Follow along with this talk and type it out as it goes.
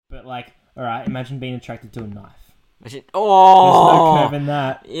But like, all right, imagine being attracted to a knife. Imagine, There's no curve in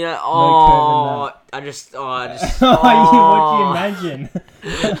that. Yeah. No curve in that. I just. What do you imagine?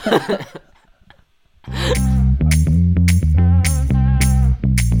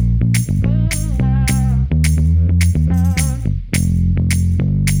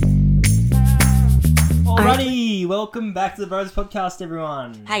 Alrighty, welcome back to the Bros Podcast,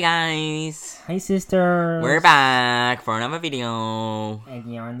 everyone. Hi guys. Hey, sisters. We're back for another video.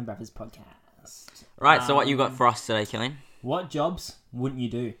 And you're on the Brothers Podcast. Right, so what you got for us today, Killian? What jobs wouldn't you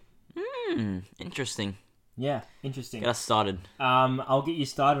do? Interesting. Yeah, interesting. Get us started. I'll get you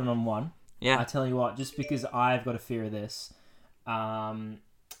started on one. Yeah. I tell you what, just because I've got a fear of this,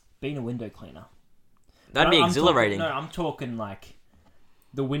 being a window cleaner. That'd be exhilarating. I'm talking like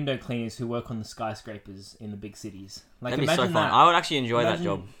the window cleaners who work on the skyscrapers in the big cities. Like, That'd be so imagine fun. that. I would actually enjoy that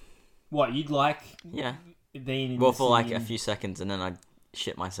job. What, you'd like? Yeah. Being in Well, the for like city a few seconds and then I'd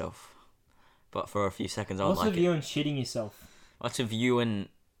shit myself. But for a few seconds I would What's like with you and shitting yourself? What's with you and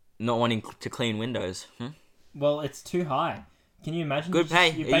not wanting to clean windows? Well, it's too high. Can you imagine? Good pay.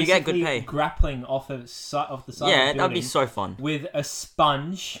 You're You get good basically pay. grappling off the side of the Yeah, building that'd be so fun. with a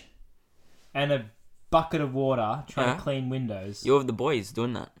sponge and a bucket of water trying to clean windows. You're with the boys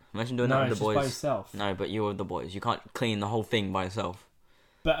doing that. Imagine doing that with the boys. by yourself. No, but you're with the boys. You can't clean the whole thing by yourself.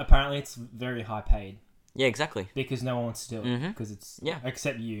 But apparently it's very high paid Yeah, exactly. because no one wants to do it because it's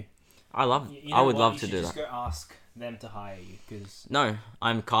except you. I You I know would what? love You to should do just that. go ask them to hire you because. No,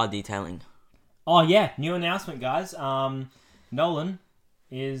 I'm car detailing. Oh yeah, new announcement, guys. Nolan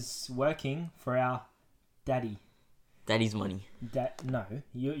is working for our daddy. Daddy's money. No,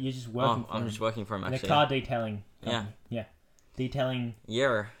 you're just working. For I'm him. just working for him The actually. car detailing company. Yeah. Detailing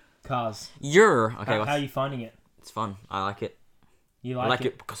Yeah. cars. You're okay. How are you finding it? It's fun. I like it. You I like like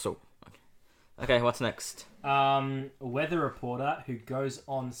it because so. Okay, what's next? Weather reporter who goes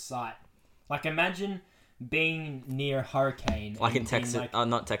on site. Like, imagine being near a hurricane. Like and in Texas, being like,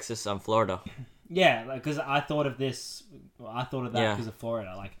 not Texas, Florida. yeah, because I thought of this. I thought of that because of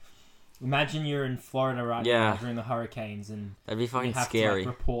Florida. Like, imagine you're in Florida right now during the hurricanes, and That'd be fucking you have scary. to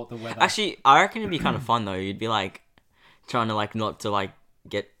like, report the weather. Actually, I reckon it'd be kind of fun though. You'd be like trying to like not to like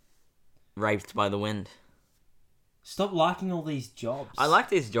get raped by the wind. Stop liking all these jobs. I like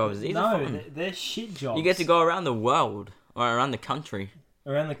these jobs. These are fun. They're shit jobs. You get to go around the world or around the country.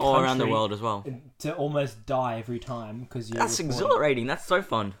 around the country, Or around the world as well. to almost die every time because you're. That's reporting. exhilarating. That's so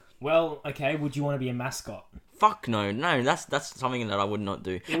fun. Well, okay. Would you want to be a mascot? Fuck no. That's something that I would not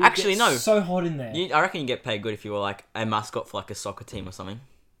do. It would Actually, get no. So hot in there. I reckon you get paid good if you were like a mascot for like a soccer team or something.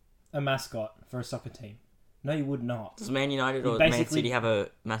 A mascot for a soccer team. No, you would not. Does Man United or You Man basically- City have a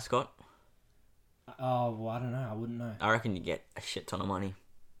mascot? Oh, well, I don't know. I wouldn't know. I reckon you get a shit ton of money.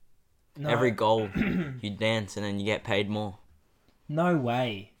 No, Every goal, you dance and then you get paid more. No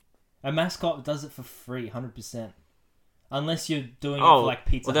way. A mascot does it for free, 100%. Unless you're doing it for like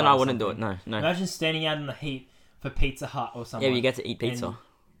Pizza Hut. Well then I or wouldn't do it. something. No. Imagine standing out in the heat for Pizza Hut or something. Yeah, but you get to eat pizza. And-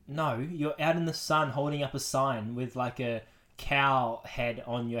 No, you're out in the sun holding up a sign with like a cow head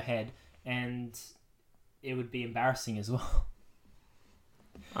on your head, and it would be embarrassing as well.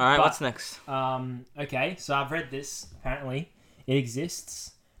 All right, But- what's next? Okay, so I've read this. Apparently, it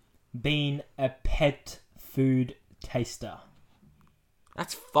exists. Being a pet food taster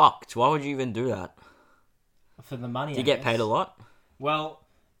That's fucked. Why would you even do that? for the money. Do you I get guess. paid a lot? Well,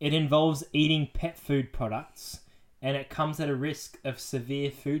 it involves eating pet food products, and it comes at a risk of severe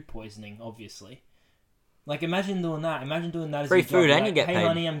food poisoning. Obviously, like imagine doing that. Imagine doing that as Free your job. food You're and like, you get hey, paid.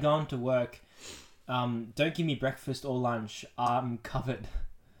 honey, I'm going to work. Don't give me breakfast or lunch. I'm covered.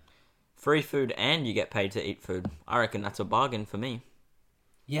 Free food and you get paid to eat food. I reckon that's a bargain for me.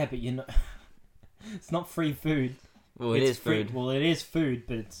 Yeah, but you're not. It's not free food. Well, it It's is free- food. Well, it is food,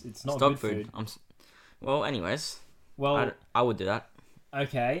 but it's not Dog good food. Well, anyways, Well, I would do that.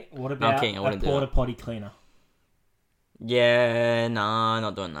 okay. What I'm about kidding, I a wouldn't do porta that. potty cleaner? Yeah, nah,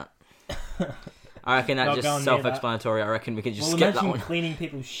 not doing that. I reckon Not that's going just near self-explanatory. I reckon we could just Well, skip that imagine one. cleaning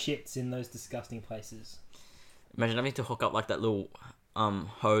people's shits in those disgusting places. Imagine having to hook up like that little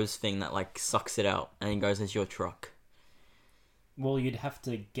hose thing that like sucks it out and then goes into your truck. Well, you'd have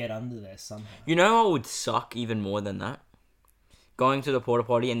to get under there somehow. You know what would suck even more than that? Going to the porta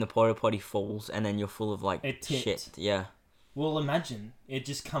potty and the porta potty falls and then you're full of like It tipped. shit. Yeah. Well, imagine it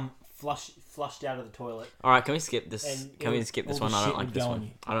just come flushed out of the toilet. All right, can we skip this? And Can we skip this all one? the I don't shit like would this go on one.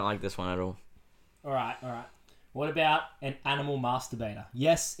 you. I don't like this one at all. All right. What about an animal masturbator?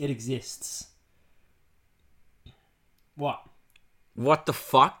 Yes, it exists. What? What the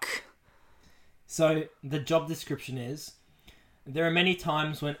fuck? So the job description is: there are many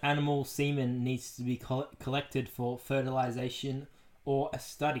times when animal semen needs to be collected for fertilization or a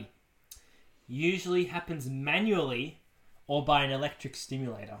study. Usually happens manually or by an electric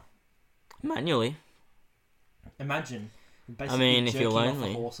stimulator. Manually. Imagine. I mean, if you're jerking off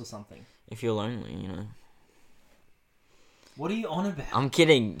lonely. a horse or something. If you're lonely, you know. What are you on about? I'm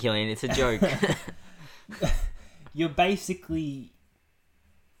kidding, Killian. It's a joke. You're basically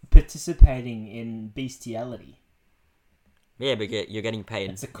participating in bestiality. Yeah, but you're getting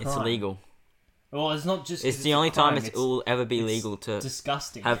paid. It's a crime. It's illegal. Well, it's not just. It's the a only crime, time it will ever be legal to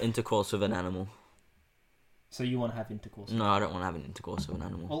disgusting. have intercourse with an animal. So you want to have intercourse? No, I don't want to have an intercourse with an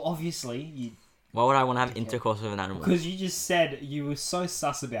animal. Well, obviously you. Why would I want to have intercourse with an animal? Because you just said you were so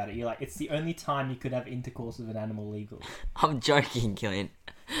sus about it. You're like, it's the only time you could have intercourse with an animal legally. I'm joking, Killian.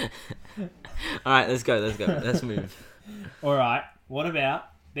 Alright, let's go. Let's move. Alright, what about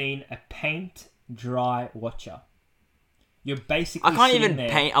being a paint dry watcher? You're basically I can't even there.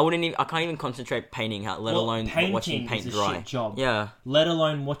 paint. I can't even concentrate painting out, let alone watching paint is a dry. Shit job. Yeah. Let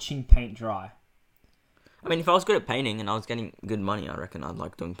alone watching paint dry. I mean, if I was good at painting and I was getting good money, I reckon I'd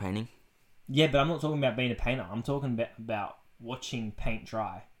like doing painting. Yeah, but I'm not talking about being a painter. I'm talking about watching paint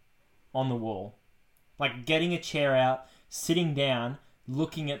dry on the wall. Like getting a chair out, sitting down,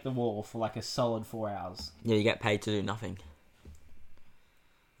 looking at the wall for like a solid 4 hours. Yeah, you get paid to do nothing.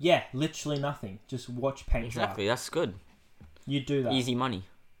 Yeah, literally nothing. Just watch paint Exactly, dry. that's good. You do that. Easy money.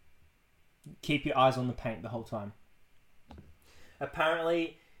 Keep your eyes on the paint the whole time.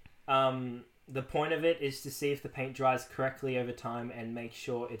 Apparently, the point of it is to see if the paint dries correctly over time and make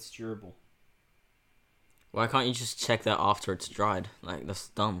sure it's durable. Why can't you just check that after it's dried? Like, that's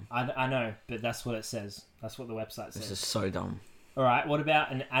dumb. I know, but that's what it says. That's what the website says. This is so dumb. Alright, what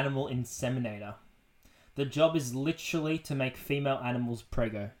about an animal inseminator? The job is literally to make female animals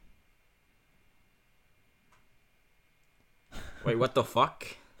prego. Wait, what the fuck?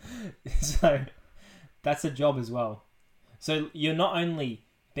 So, that's a job as well. So, you're not only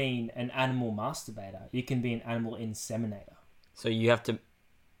being an animal masturbator, you can be an animal inseminator. So you have to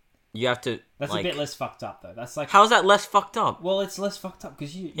That's like, a bit less fucked up, though. That's like... How's that less fucked up? Well, it's less fucked up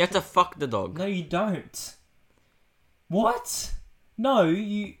because You have to fuck the dog. No, you don't. What? No,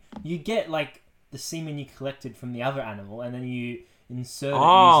 you get, like, the semen you collected from the other animal, and then you insert it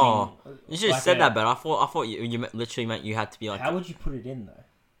using... You should have said that better. I thought you literally meant you had to be like... How would you put it in, though?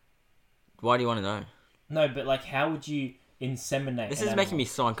 Why do you want to know? No, but, like, how would you inseminate This an is making animal? me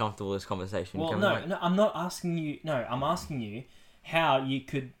so uncomfortable, this conversation. Well, no, I'm not asking you... No, I'm asking you how you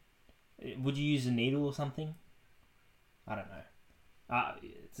could... Would you use a needle or something? I don't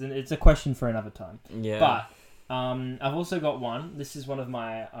know. It's a question for another time. Yeah. But I've also got one. This is one of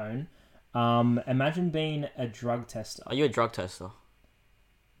my own. Imagine being a drug tester. Are you a drug tester?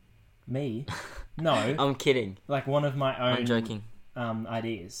 Me? No. I'm kidding. Like one of my own... I'm joking.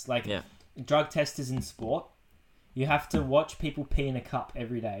 Ideas. Like Yeah. drug testers in sport. You have to watch people pee in a cup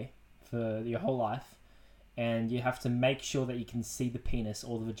every day for your whole life. And you have to make sure that you can see the penis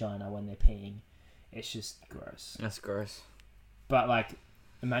or the vagina when they're peeing. It's just gross. That's gross. But, like,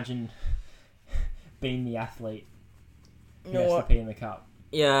 imagine being the athlete who You know has what? to pee in the cup.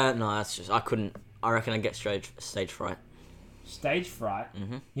 Yeah, no, that's just... I couldn't... I reckon I'd get stage fright. Stage fright?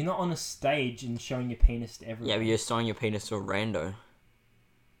 Mm-hmm. You're not on a stage and showing your penis to everyone. Yeah, but you're showing your penis to a rando.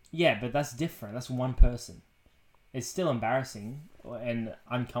 Yeah, but that's different. That's one person. It's still embarrassing and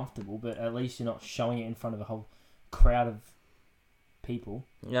uncomfortable, but at least you're not showing it in front of a whole crowd of people.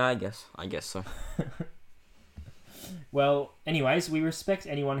 Yeah, I guess so. Well, anyways, we respect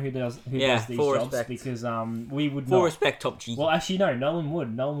anyone who does these full jobs respect. because we would Full not. respect, Top G. Well, actually, no. Nolan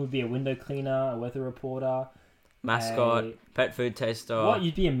would. Nolan would be a window cleaner, a weather reporter, Mascot, pet food taster. What?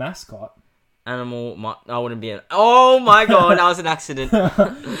 You'd be a mascot? Animal... I wouldn't be an... Oh my god, that was an accident.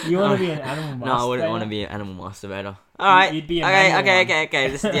 You want to be an animal masturbator? No, I wouldn't want to be an animal masturbator. Alright. You'd be a Okay.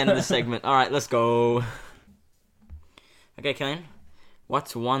 This is the end of the segment. Alright, let's go. Okay, Kane.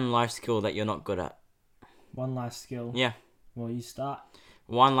 What's one life skill that you're not good at? One life skill? Yeah. Well, you start.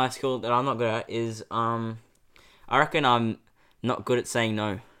 One life skill that I'm not good at is... I reckon I'm not good at saying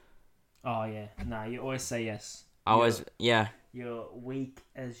no. Oh, yeah. No, you always say yes. Yeah. You're weak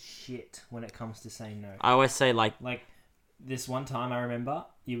as shit when it comes to saying no. I always say like... Like, this one time I remember,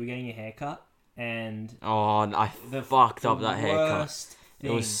 you were getting a haircut, and... Oh, I fucked up that haircut.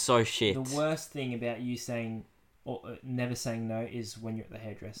 It was so shit. The worst thing about you saying... or never saying no is when you're at the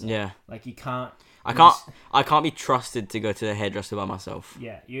hairdresser. Yeah. Like, you can't... I can't be trusted to go to the hairdresser by myself.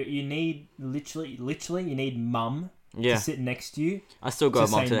 Yeah. You need... Literally, you need mum to sit next to you. I still go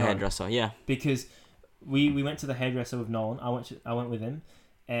mum to the no. hairdresser, yeah. Because... We went to the hairdresser with Nolan. I went with him,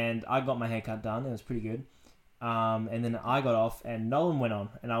 and I got my haircut done. It was pretty good. And then I got off, and Nolan went on,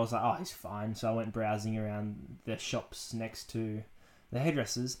 and I was like, "Oh, he's fine." So I went browsing around the shops next to the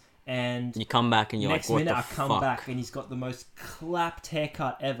hairdressers, and You come back and you're next like, what minute the I come fuck? back and he's got the most clapped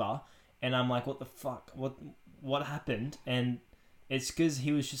haircut ever, and I'm like, what the fuck? What happened? And it's because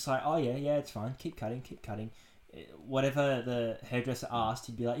he was just like, oh yeah, it's fine. Keep cutting. Whatever the hairdresser asked,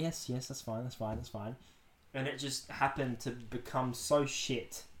 he'd be like, yes, that's fine. And it just happened to become so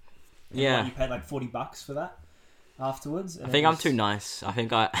shit. And Yeah. you paid like $40 for that afterwards. I think I'm too nice. I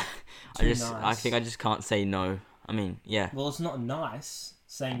think I nice. I think I just can't say no. I mean, yeah. Well, it's not nice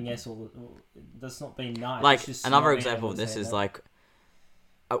saying yes or that's not being nice. Like, it's just another not being example able of to this say is that. like,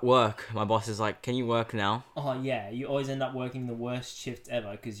 at work, my boss is like, can you work now? Oh yeah, you always end up working the worst shift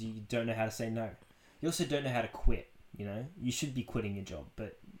ever because you don't know how to say no. You also don't know how to quit. You know, you should be quitting your job,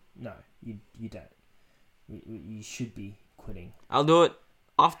 but no, you don't. You should be quitting. I'll do it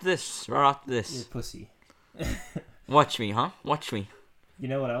after this, right after You're this. a pussy. Watch me, huh? Watch me. You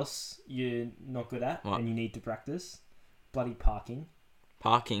know what else you're not good at What? and you need to practice? Bloody parking.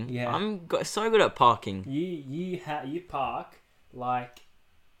 Parking. Yeah. So good at parking. You park like...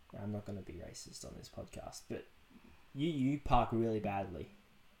 I'm not going to be racist on this podcast, but you park really badly.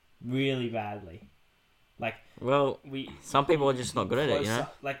 Really badly. Like, Well, some people are just not good at it, you know?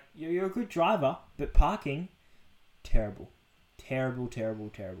 Like, you're a good driver, but parking, terrible. Terrible.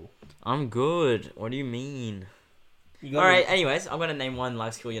 I'm good. What do you mean? You gotta- Alright, anyways, I'm going to name one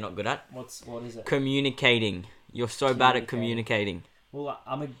life skill you're not good at. What is it? Communicating. You're so bad at communicating. Well,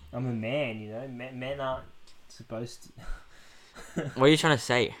 I'm a man, you know. Men aren't supposed to... What are you trying to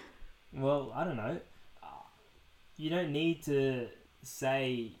say? Well, I don't know. You don't need to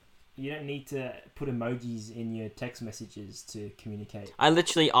put emojis in your text messages to communicate. I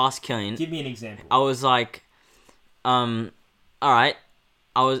literally asked Kane. Give me an example. I was like, alright.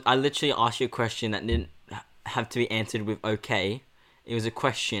 I literally asked you a question that didn't have to be answered with okay. It was a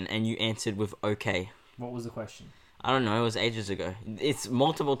question and you answered with okay. What was the question? I don't know, it was ages ago. It's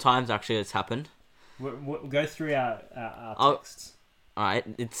multiple times actually it's happened. Go through our texts. Alright,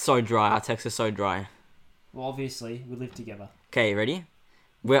 it's so dry. Our text is so dry. Well, obviously, we live together. Okay, ready?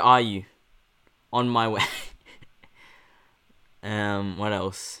 Where are you? On my way. What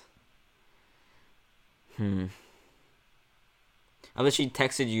else? I literally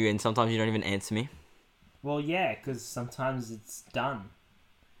texted you and sometimes you don't even answer me. Well, yeah, because sometimes it's done.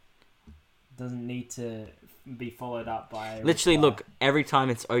 Doesn't need to be followed up by a Literally, reply. look, every time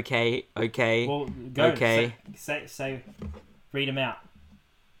it's okay. Well, go. Okay. Say, read them out.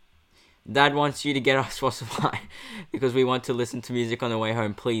 Dad wants you to get off Spotify because we want to listen to music on the way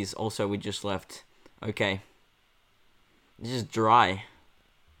home. Please. Also, we just left. Okay. It's just dry.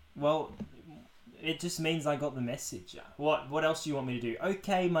 Well, it just means I got the message. What else do you want me to do?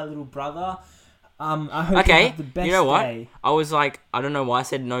 Okay, my little brother. I hope you have the best you know what? day. I was like, I don't know why I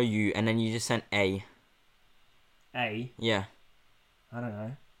said no you, and then you just sent A. A? Yeah. I don't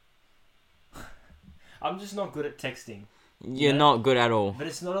know. I'm just not good at texting. You're not good at all. But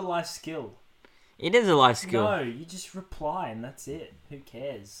it's not a life skill. It is a life skill. No, you just reply and that's it. Who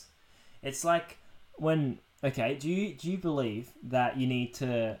cares? It's like when... Okay, do you believe that you need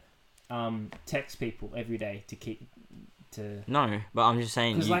to text people every day to keep... No, but I'm just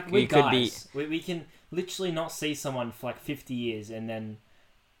saying Because you, like we're you could be... guys, we can literally not see someone for like 50 years and then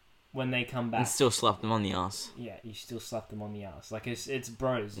when they come back... And still slap them on the ass. Yeah, you still slap them on the ass. Like it's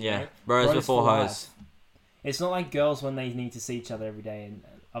bros. Yeah, you know? bros before for hoes. life. It's not like girls when they need to see each other every day and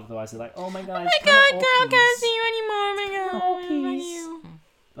otherwise they're like, oh my god, Oh my god, girl, can't see you anymore. Oh my god, Oh, I please. love you.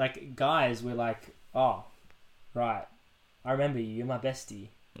 Like guys, we're like, oh, right, I remember you. You're my bestie.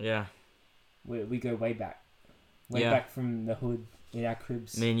 Yeah. We go way back, way Yeah. back from the hood in our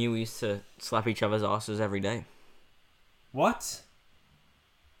cribs. Me and you used to slap each other's asses every day. What?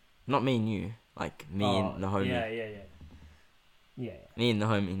 Not me and you. Like, me and the homie. Yeah. Me and the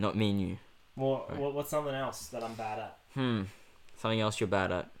homie, not me and you. Well, Right. what's something else that I'm bad at? Something else you're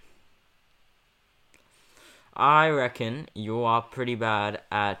bad at. I reckon you are pretty bad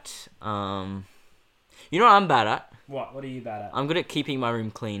at, You know what I'm bad at? What are you bad at? I'm good at keeping my room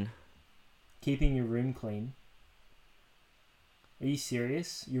clean. Keeping your room clean. Are you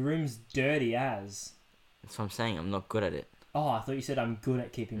serious? Your room's dirty as. That's what I'm saying, I'm not good at it. Oh, I thought you said I'm good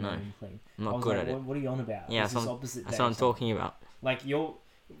at keeping my No, room clean. I'm I not was good like, at it. What are you on about? Yeah, This is opposite that's day what or I'm something. talking about. Like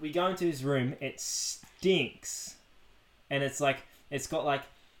we go into his room, it stinks, and it's like it's got like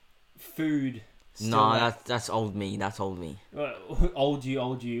food. Still No, like, that's old me. That's old me. old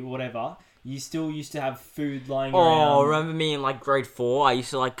you, whatever. You still used to have food lying Oh, around. remember me in like grade 4? I used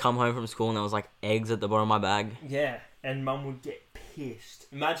to like come home from school and there was like eggs at the bottom of my bag. Yeah, and Mum would get pissed.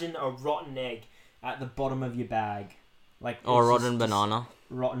 Imagine a rotten egg at the bottom of your bag, like Or it's rotten just banana.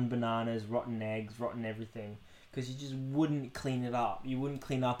 rotten bananas, rotten eggs, rotten everything. because you just wouldn't clean it up. You wouldn't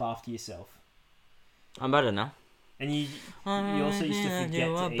clean up after yourself. I'm better now. And you also used to forget you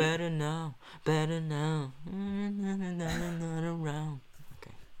to are eat. better now. Around.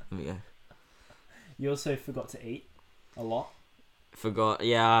 Okay, let me go. You also forgot to eat a lot. Forgot.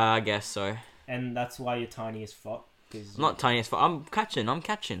 Yeah, I guess so. And that's why you're tiny as fuck. I'm not tiny as fuck. I'm catching.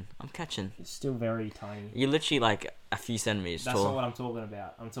 You're still very tiny. You're literally like a few centimeters That's tall. not what I'm talking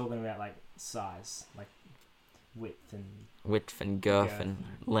about. I'm talking about like size, like width and girth and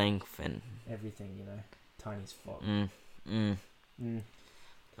length and everything. You know, tiny as fuck.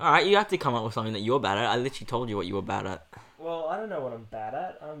 All right, you have to come up with something that you're bad at. I literally told you what you were bad at. Well, I don't know what I'm bad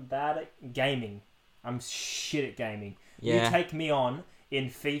at. I'm bad at gaming. I'm shit at gaming. Yeah. You take me on in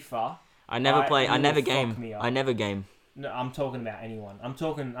FIFA. I never play. I never game. Me up. I never game. No, I'm talking about anyone. I'm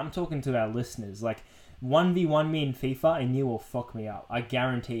talking to our listeners. Like 1v1 me in FIFA, and you will fuck me up. I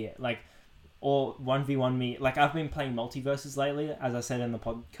guarantee it. Like, or 1v1 me. Like I've been playing multiverses lately, as I said in the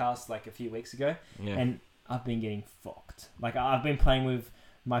podcast like a few weeks ago, and I've been getting fucked. Like I've been playing with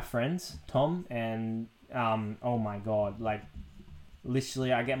my friends Tom and oh my god, like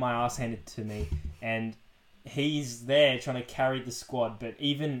literally I get my ass handed to me, and he's there trying to carry the squad, but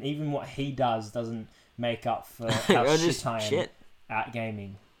even what he does doesn't make up for how shit I am at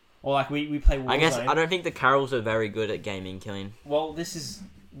gaming. Or like we play Warzone. I guess I don't think the Carols are very good at gaming, Killian. Well, this is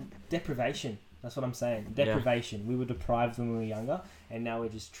deprivation. That's what I'm saying. Deprivation. Yeah. We were deprived when we were younger, and now we're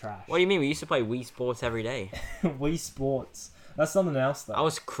just trash. What do you mean? We used to play Wii Sports every day. Wii Sports. That's something else, though. I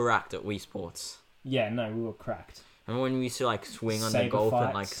was cracked at Wii Sports. Yeah, no, we were cracked. Remember when we used to like swing on saber the golf fights.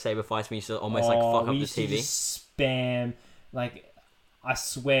 And like saber fights? We used to almost like fuck up the TV. We used to just spam. Like, I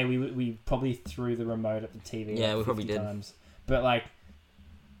swear we probably threw the remote at the TV. Yeah, like we probably did. Times. But like,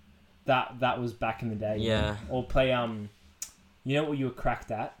 that was back in the day. Yeah. You know? Or play you know what you were cracked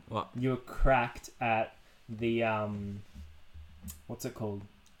at? What? You were cracked at the what's it called?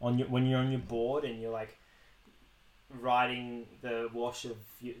 When you're on your board and you're like riding the wash of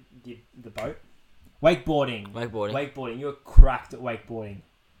the boat. Wakeboarding. You were cracked at wakeboarding.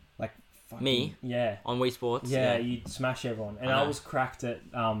 Like fucking, me? Yeah. On Wii Sports? Yeah, you'd smash everyone. And I was cracked at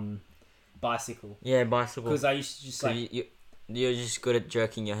bicycle. Yeah, bicycle. Because I used to just like you're just good at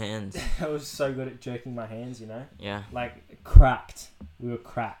jerking your hands. I was so good at jerking my hands, you know? Yeah. Like cracked. We were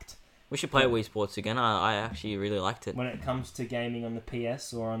cracked. We should play Wii Sports again. I actually really liked it. When it comes to gaming on the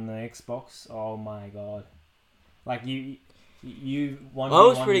PS or on the Xbox, oh my god. Like you one. I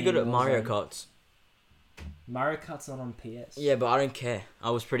was pretty good at Mario Karts. Mario Kart's not on PS. Yeah, but I don't care.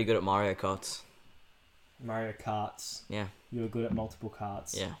 I was pretty good at Mario Karts. Mario Karts. Yeah. You were good at multiple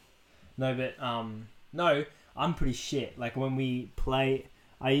karts. Yeah. No, but no, I'm pretty shit. Like when we play,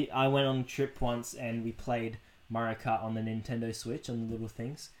 I went on a trip once and we played Mario Kart on the Nintendo Switch on the little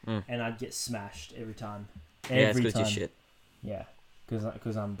things, and I'd get smashed every time. Yeah, it's because you're shit. Yeah,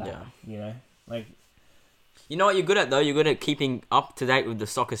 because I'm bad. Yeah. You know, like. You know what you're good at though? You're good at keeping up to date with the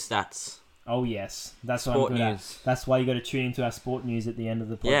soccer stats. Oh yes, that's what sport I'm good news. At. That's why you got to tune into our sport news at the end of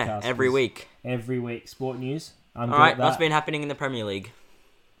the podcast. Yeah, every week. Every week, sport news. I'm all good right, at that. what's been happening in the Premier League?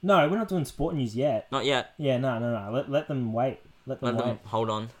 No, we're not doing sport news yet. Not yet. Yeah, no. Let them wait. Let them hold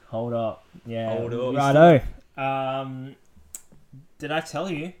on. Hold up. Yeah. Hold up. Righto. Did I tell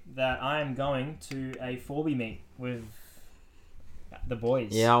you that I am going to a 4B meet with the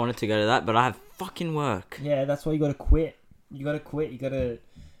boys? Yeah, I wanted to go to that, but I have fucking work. Yeah, that's why you got to quit. You got to quit. You got to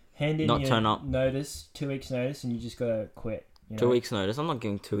hand in not turn up. Notice, 2 weeks notice, and you just got to quit. You know? 2 weeks notice? I'm not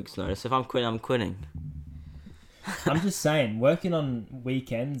giving 2 weeks notice. If I'm quitting, I'm quitting. I'm just saying, working on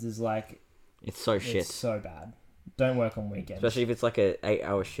weekends is like... It's so shit. It's so bad. Don't work on weekends. Especially if it's like a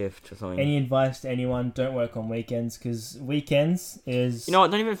 8-hour shift or something. Any advice to anyone, don't work on weekends, because weekends is... You know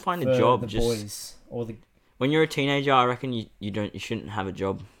what, don't even find a job. The just boys. Or the... When you're a teenager, I reckon you shouldn't have a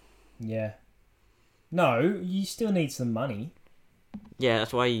job. Yeah. No, you still need some money. Yeah,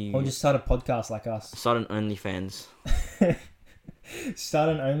 that's why you... Or just start a podcast like us. Start an OnlyFans. Start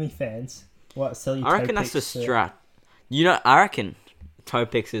an OnlyFans. What, sell your I reckon that's the strat. You know, I reckon toe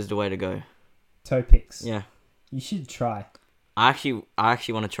pics is the way to go. Toe pics? Yeah. You should try. I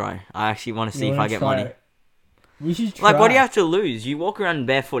actually want to try. I actually want to see if I get money. We should try. Like, what do you have to lose? You walk around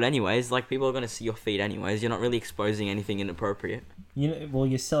barefoot anyways. Like, people are going to see your feet anyways. You're not really exposing anything inappropriate. You know, well,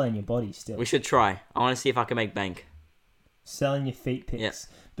 you're selling your body still. We should try. I want to see if I can make bank. Selling your feet pics. Yeah.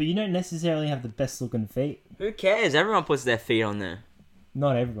 But you don't necessarily have the best looking feet. Who cares? Everyone puts their feet on there.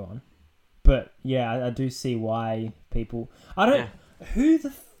 Not everyone. But, yeah, I do see why people... I don't... Yeah. Who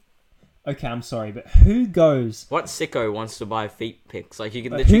the... Okay, I'm sorry, but who goes... What sicko wants to buy feet pics? Like, you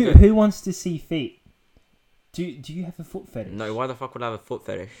could literally go... Who wants to see feet? Do you have a foot fetish? No, why the fuck would I have a foot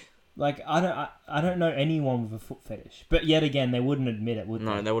fetish? Like I don't know anyone with a foot fetish, but yet again they wouldn't admit it, would they?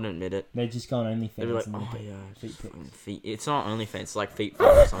 No, they wouldn't admit it. They'd just go on OnlyFans. They'd be like, and oh get yeah, feet pics. feet. It's not OnlyFans. It's like feet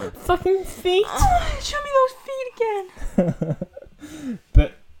or something. Fucking feet. Oh, show me those feet again.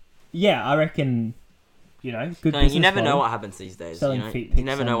 But yeah, I reckon. You know, good. No, you never know what happens these days. Selling you know? feet You pics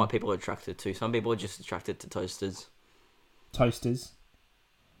never know on- what people are attracted to. Some people are just attracted to toasters. Toasters.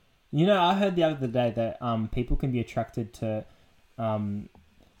 You know, I heard the other day that people can be attracted to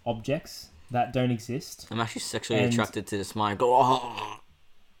objects that don't exist. I'm actually sexually And- attracted to this mic. Oh.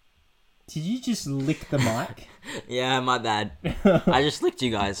 Did you just lick the mic? Yeah, my bad. I just licked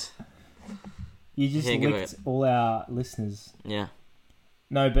you guys. You just Yeah, give licked all our listeners. Yeah.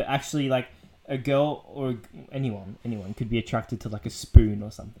 No, but actually, like, a girl or anyone could be attracted to, like, a spoon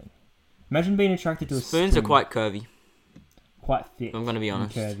or something. Imagine being attracted to a spoon. Spoons are quite curvy. Quite thick. I'm gonna be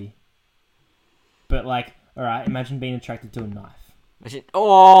honest. And curvy. But, like, alright, imagine being attracted to a knife.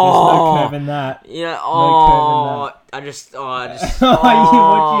 Oh! There's no curve in that. Yeah, No curve in I just... Oh.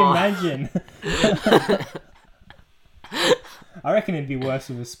 What do you imagine? I reckon it'd be worse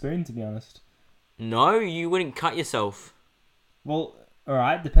with a spoon, to be honest. No, you wouldn't cut yourself. Well,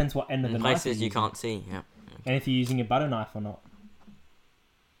 alright, depends what end of the In knife places you're you using. can't see, yeah. And if you're using a butter knife or not.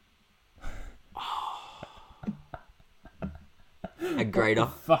 A grater.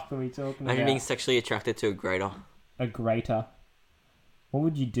 What the fuck are we talking Imagine about? being sexually attracted to a grater. A grater. What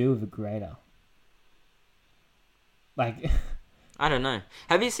would you do with a grater? Like... I don't know.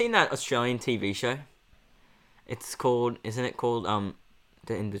 Have you seen that Australian TV show? It's called... Isn't it called,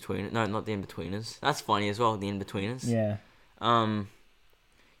 The In-Betweeners? No, not The In-Betweeners. That's funny as well, The In-Betweeners. yeah.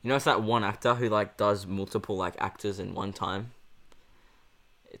 You know, it's that one actor who, like, does multiple, like, actors in one time.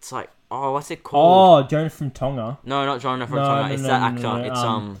 It's like... Oh, what's it called? Oh, Jonah from Tonga. No, not Jonah from No, Tonga. no, It's no, that no, actor.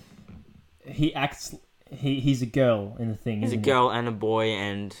 no, It's, He acts... He's a girl in the thing, He's a isn't girl and a boy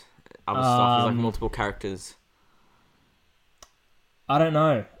and other stuff. He's, like, multiple characters. I don't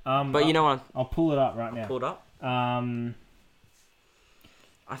know. But you know what? I'll pull it up right now. Pull it up. I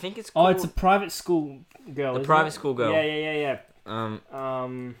think it's Oh, called... it's a private school girl. The isn't private it? school girl. Yeah.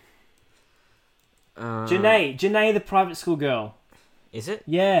 Um... Janae, the private school girl. Is it?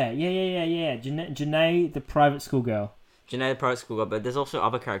 Yeah. Janae, the private school girl. Janae, the private school girl, but there's also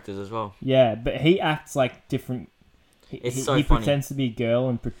other characters as well. Yeah, but he acts like different. It's so he funny. pretends to be a girl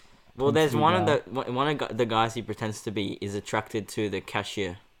and. Well, there's pretends to be one of the guys he pretends to be is attracted to the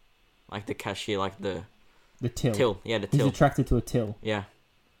cashier, like the till. till. Yeah, the He's till. attracted to a till. Yeah.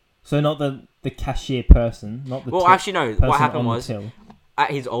 So not the cashier person, not the. Well, till, actually, no. person What happened on the was till.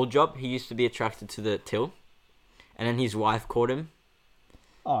 at his old job, he used to be attracted to the till, and then his wife caught him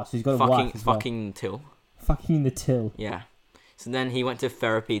Oh, so he's got a wife as well. fucking till. Fucking the till. Yeah. So then he went to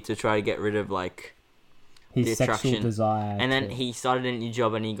therapy to try to get rid of like His the sexual attraction. desire. And then to- he started a new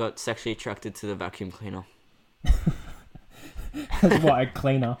job and he got sexually attracted to the vacuum cleaner. That's what, a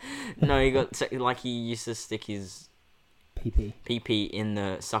cleaner. No, he got like he used to stick his PP. pee in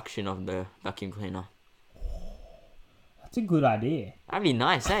the suction of the vacuum cleaner. That's a good idea. That'd be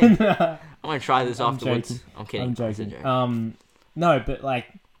nice, eh? I'm gonna try this I'm afterwards. joking. I'm kidding. I'm It's a joking. joke. No, but like,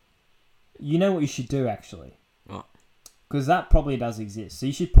 you know what you should do actually? What? Because that probably does exist. So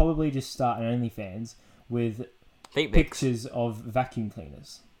you should probably just start an OnlyFans with Feet pics. pictures of vacuum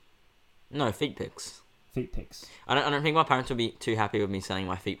cleaners. No, feet pics. Feet pics. I don't think my parents would be too happy with me selling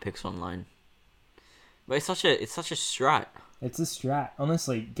my feet pics online. But it's such a strat. It's a strat.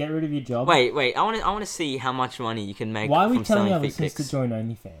 Honestly, get rid of your job. Wait. I want to see how much money you can make. Why are we from telling selling our feet listeners pics. to join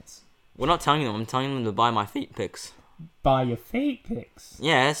OnlyFans? We're not telling them. I'm telling them to buy my feet pics. Buy your feet pics.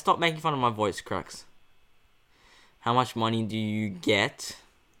 Yeah, stop making fun of my voice cracks. How much money do you get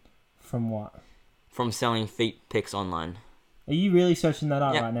From what? from selling feet pics online? Are you really searching that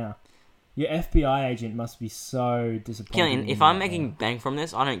up Yep. right now? Your FBI agent must be so disappointed. Killian, in if you I'm right making now. bank from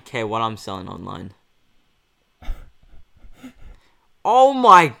this, I don't care what I'm selling online. Oh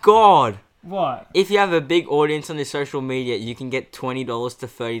my god! What? If you have a big audience on your social media, you can get $20 to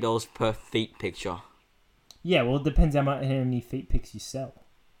 $30 per feet picture. Yeah, well, it depends how many feet pics you sell.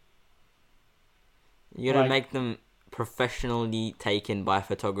 You gotta Like- make them professionally taken by a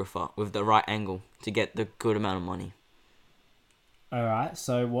photographer with the right angle to get the good amount of money. Alright,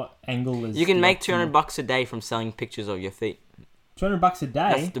 so what angle is... You can the make optimal- $200 a day from selling pictures of your feet. $200 a day?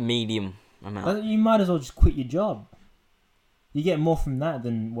 That's the medium amount. You might as well just quit your job. You get more from that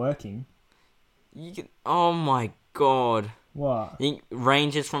than working. You can, oh my god. What? It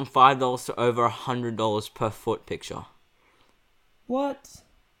ranges from $5 to over $100 per foot picture. What?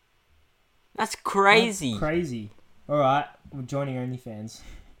 That's crazy. That's crazy. Alright, we're joining OnlyFans.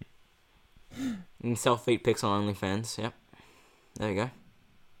 You can sell feet pics on OnlyFans. Yep. There you go.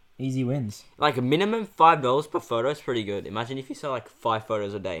 Easy wins. Like a minimum $5 per photo is pretty good. Imagine if you sell like 5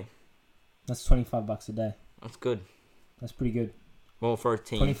 photos a day. That's $25 a day. That's good. That's pretty good. Well, for a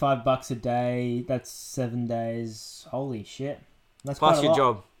team. $25 a day. That's 7 days. Holy shit. That's Plus quite a your lot.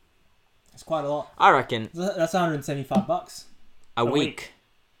 job. That's quite a lot. I reckon. That's $175 a week.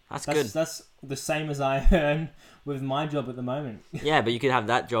 That's good. That's the same as I earn with my job at the moment. Yeah, but you could have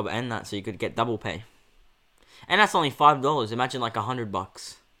that job and that, so you could get double pay. And that's only $5. Imagine like $100.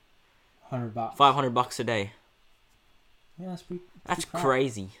 $100. $500 a day. Yeah, that's pretty. That's cracked.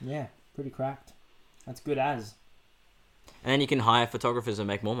 crazy. Yeah, pretty cracked. That's good as. And then you can hire photographers and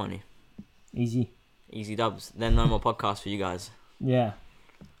make more money. Easy. Easy dubs. Then no more podcasts for you guys. Yeah.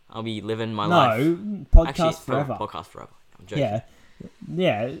 I'll be living my life. No, podcast forever. Podcast forever. I'm joking. Yeah.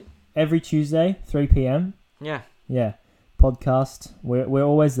 Yeah. Every Tuesday, 3 p.m. Yeah. Yeah. Podcast. We're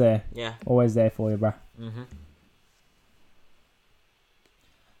always there. Yeah. Always there for you, bro. Mm-hmm.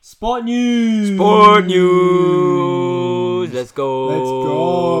 Sport news. Sport news. Let's go. Let's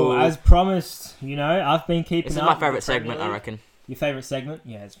go. As promised, I've been keeping This is up my with favourite the Premier segment, I League. reckon. Your favourite segment?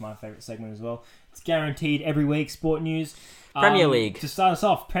 Yeah, it's my favourite segment as well. It's guaranteed every week. Sport news. Premier League. To start us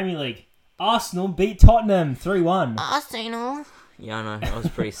off, Premier League. Arsenal beat Tottenham 3-1. Arsenal. Yeah, I know. That was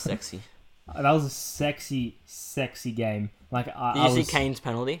pretty sexy. That was a sexy, sexy game. Like Did you see Kane's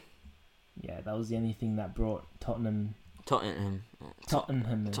penalty? Yeah, that was the only thing that brought Tottenham.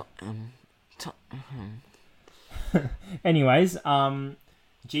 Anyways,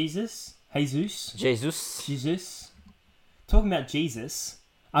 Jesus. Talking about Jesus,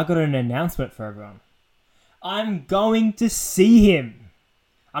 I got an announcement for everyone. I'm going to see him.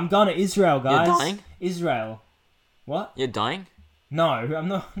 I'm going to Israel, guys. You're dying? Israel. What? You're dying? No, I'm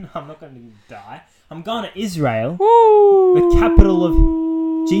not. No, I'm not going to die. I'm going to Israel, Woo! the capital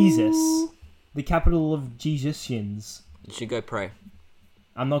of Jesus, the capital of Jesusians. You should go pray.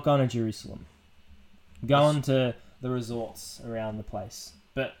 I'm not going to Jerusalem. I'm going to the resorts around the place.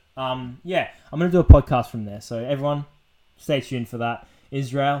 But yeah, I'm going to do a podcast from there. So everyone, stay tuned for that.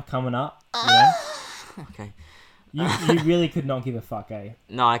 Israel coming up. Okay. You really could not give a fuck, eh?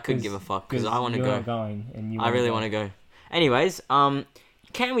 No, I couldn't give a fuck because I want to you're go. Not going, and you. I really want to go. Anyways, can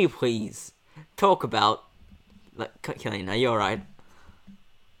we please talk about? Like, Killian, are you alright?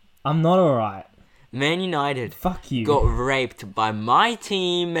 I'm not alright. Man United. Fuck you. Got raped by my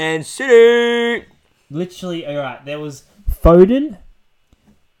team, Man City. Literally, alright. There was Foden,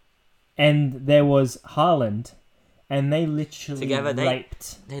 and there was Haaland, and they literally together,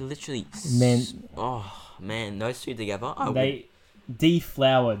 raped. They literally. Man. Oh man, those two together. They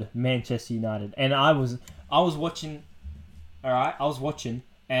deflowered Manchester United, and I was watching. Alright, I was watching,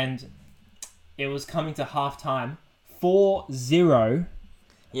 and it was coming to half time, 4-0.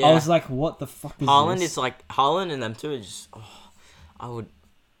 Yeah. I was like, what the fuck is Haaland this? is like Haaland and them two are just. Oh, I would.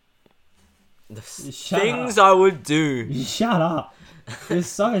 The things I would do. Shut up. It's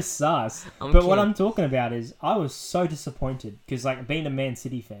so sus. I'm But what kidding. I'm talking about is I was so disappointed because, like, being a Man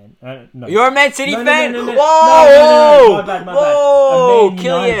City fan. No. You're a Man City fan? No. Whoa! My bad. Whoa! A Man United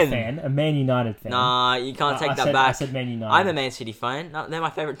Killian! fan. A Man United fan. Nah, you can't take that I back. said Man United. I'm a Man City fan. No, they're my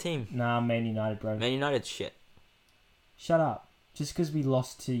favourite team. Nah, Man United, bro. Man United's shit. Shut up. Just because we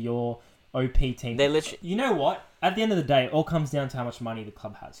lost to your OP team. They literally. You know what? At the end of the day, it all comes down to how much money the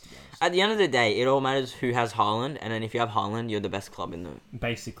club has, to be honest. At the end of the day, it all matters who has Haaland, and then if you have Haaland, you're the best club in the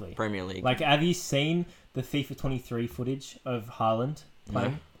Basically. Premier League. Like, have you seen the FIFA 23 footage of Haaland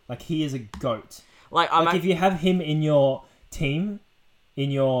playing? No. Like, he is a goat. Like if you have him in your team,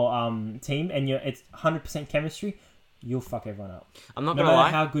 and it's 100% chemistry, you'll fuck everyone up. I'm not no gonna matter lie.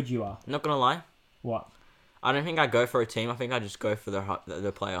 how good you are. I'm not gonna lie. What? I don't think I go for a team. I think I just go for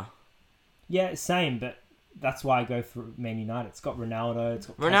the player. Yeah, same, but that's why I go for Man United. It's got Ronaldo. It's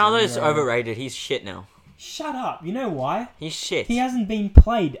got Ronaldo's Casemiro. overrated. He's shit now. Shut up. You know why? He's shit. He hasn't been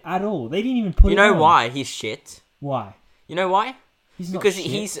played at all. They didn't even put You him know on. why he's shit? Why? You know why? He's not Because shit.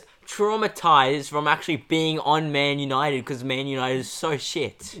 he's traumatized from actually being on Man United because Man United is so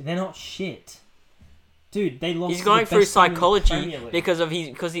shit. They're not shit. Dude, they lost. He's going to the through best team in the psychology Premier League.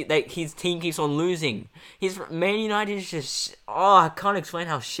 because his team keeps on losing. Man United is just I can't explain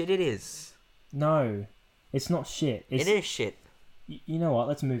how shit it is. No, it's not shit. It is shit. You know what?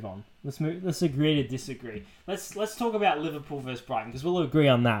 Let's move on. Let's agree to disagree. Let's talk about Liverpool versus Brighton because we'll agree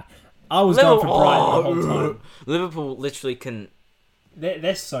on that. I was going for Brighton the whole time. Liverpool literally can.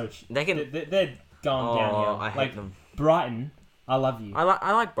 They're so. They can. They're going downhill. I hate them. Brighton. I love you. I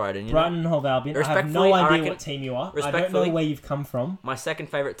like Brighton. Brighton and Hove Albion. I have no Respectfully, I idea reckon- what team you are. I don't respectfully- know where you've come from. My second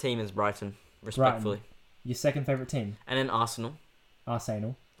favourite team is Brighton, respectfully. Your second favourite team? And then Arsenal,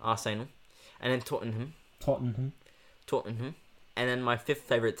 Arsenal. and then Tottenham, Tottenham. and And then my fifth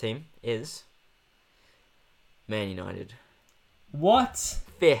favourite team is Man United. What?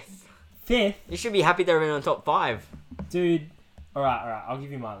 Fifth. Fifth? You should be happy they're in on top 5. Dude. Alright. I'll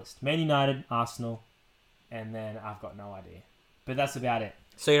give you my list. Man United, Arsenal, and then I've got no idea. But that's about it.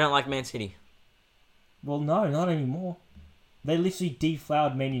 So you don't like Man City? Well, no, not anymore. They literally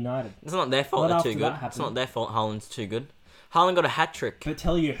deflowered Man United. It's not their fault they're too good. It's not their fault Haaland's too good. Haaland got a hat-trick. But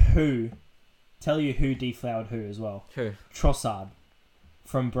tell you who deflowered who as well. Who? Trossard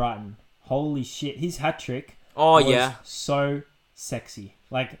from Brighton. Holy shit. His hat-trick was so sexy.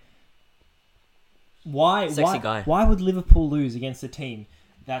 Like, why would Liverpool lose against a team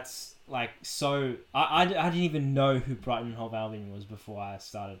that's like so... I didn't even know who Brighton and Hove Albion was before I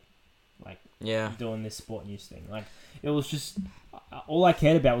started doing this sport news thing. Like, it was just... all I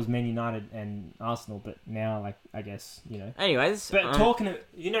cared about was Man United and Arsenal, but now, like, I guess, you know... Anyways... But talking of...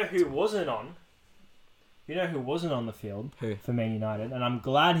 You know who wasn't on? You know who wasn't on the field for Man United? And I'm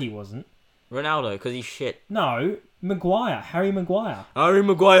glad he wasn't. Ronaldo, because he's shit. No, Harry Maguire. Harry Maguire!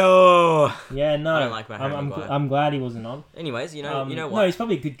 Yeah, no. I don't like Harry Maguire. I'm glad he wasn't on. Anyways, you know what? No, he's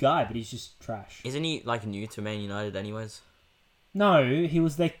probably a good guy, but he's just trash. Isn't he, like, new to Man United anyways? No,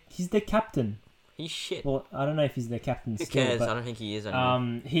 he's their captain. He's shit. Well, I don't know if he's their captain Who still. cares? But, I don't think he is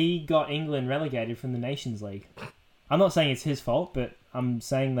anymore. He got England relegated from the Nations League. I'm not saying it's his fault, but I'm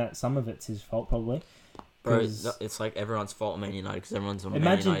saying that some of it's his fault, probably. Bro, it's like everyone's fault Man United because everyone's on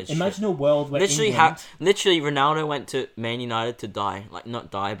Man United. Imagine a world where literally Ronaldo went to Man United to die. Like, not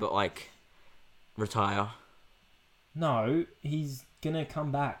die, but like retire. No, he's gonna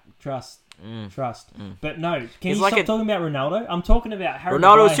come back. Trust. Mm. But no, can he's you like stop talking about Ronaldo? I'm talking about Harry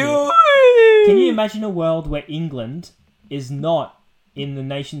Ronaldo's Maguire. Can you imagine a world where England is not in the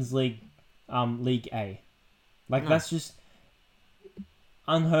Nations League, League A? Like, that's just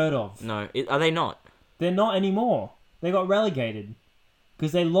unheard of. No, are they not? They're not anymore. They got relegated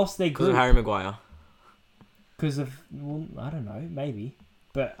because they lost their group. Because of Harry Maguire. Because of, well, I don't know, maybe.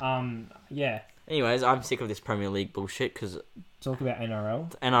 But yeah. Anyways, I'm sick of this Premier League bullshit because talk about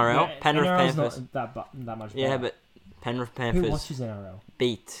NRL. Yeah, Penrith NRL's Panthers. Not that much. Yeah, better. but Penrith Panthers. Who watches NRL?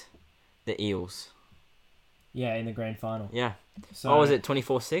 Beat the Eels. Yeah, in the grand final. Yeah. So what was it?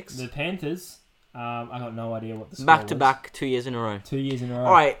 24-6. The Panthers. I got no idea what the score back to was. back 2 years in a row. 2 years in a row.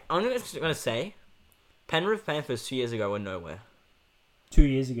 All right, I'm just gonna say, Penrith Panthers 2 years ago were nowhere. 2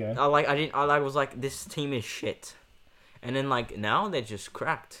 years ago. I was like, this team is shit, and then like now they're just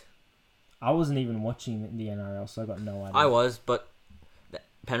cracked. I wasn't even watching the NRL, so I got no idea. I was, but the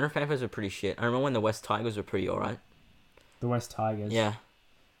Penrith Panthers were pretty shit. I remember when the West Tigers were pretty alright. The West Tigers. Yeah.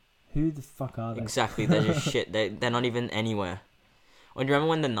 Who the fuck are they? Exactly, they're just shit. They're not even anywhere. Or do you remember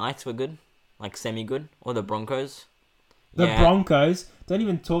when the Knights were good, like semi-good, or the Broncos? The Broncos. Don't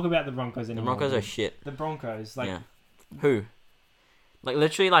even talk about the Broncos anymore. The Broncos are shit. The Broncos, like who? Like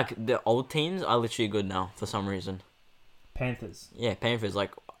literally, like the old teams are literally good now for some reason. Panthers. Yeah, Panthers.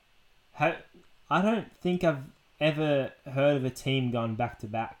 Like, I don't think I've ever heard of a team going back to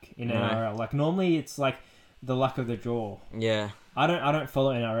back in NRL. Like normally it's like the luck of the draw. Yeah. I don't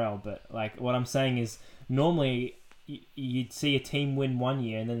follow NRL, but like what I'm saying is normally you'd see a team win one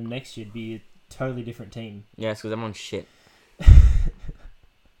year and then the next year it'd be a totally different team. Yeah, it's because everyone's shit.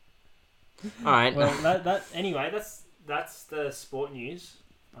 All right. Well, anyway, that's the sport news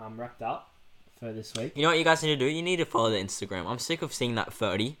wrapped up for this week. You know what you guys need to do? You need to follow the Instagram. I'm sick of seeing that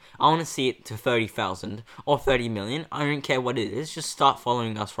 30. I want to see it to 30,000 or 30 million. I don't care what it is. Just start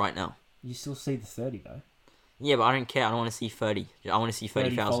following us right now. You still see the 30 though. Yeah, but I don't care. I don't want to see 30. I want to see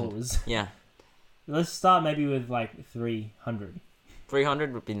 30,000 followers. Yeah. Let's start maybe with like 300.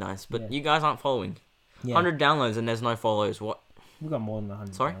 300 would be nice, but you guys aren't following. Yeah. 100 downloads and there's no follows. What? We've got more than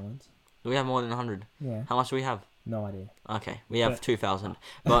 100 Sorry? downloads. Do we have more than 100? Yeah. How much do we have? No idea. Okay, we have 2,000.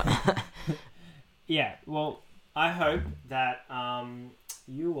 But yeah, well, I hope that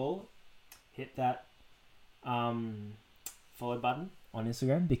you will hit that follow button on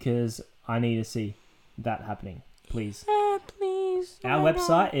Instagram because I need to see that happening. Please. Please. Our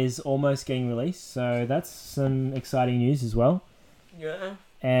website is almost getting released, so that's some exciting news as well. Yeah.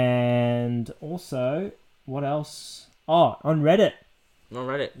 And also, what else? Oh, on Reddit. On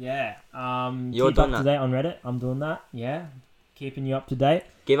Reddit. Yeah. You're keep doing up to date on Reddit. I'm doing that. Yeah. Keeping you up to date.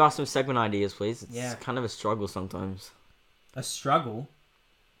 Give us some segment ideas, please. It's Yeah. kind of a struggle sometimes. A struggle?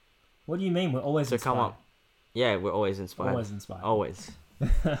 What do you mean? We're always inspired. Come up. Yeah, we're always inspired. Always inspired. Always.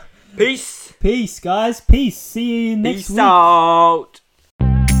 Peace. Peace, guys. Peace. See you next week. Peace out.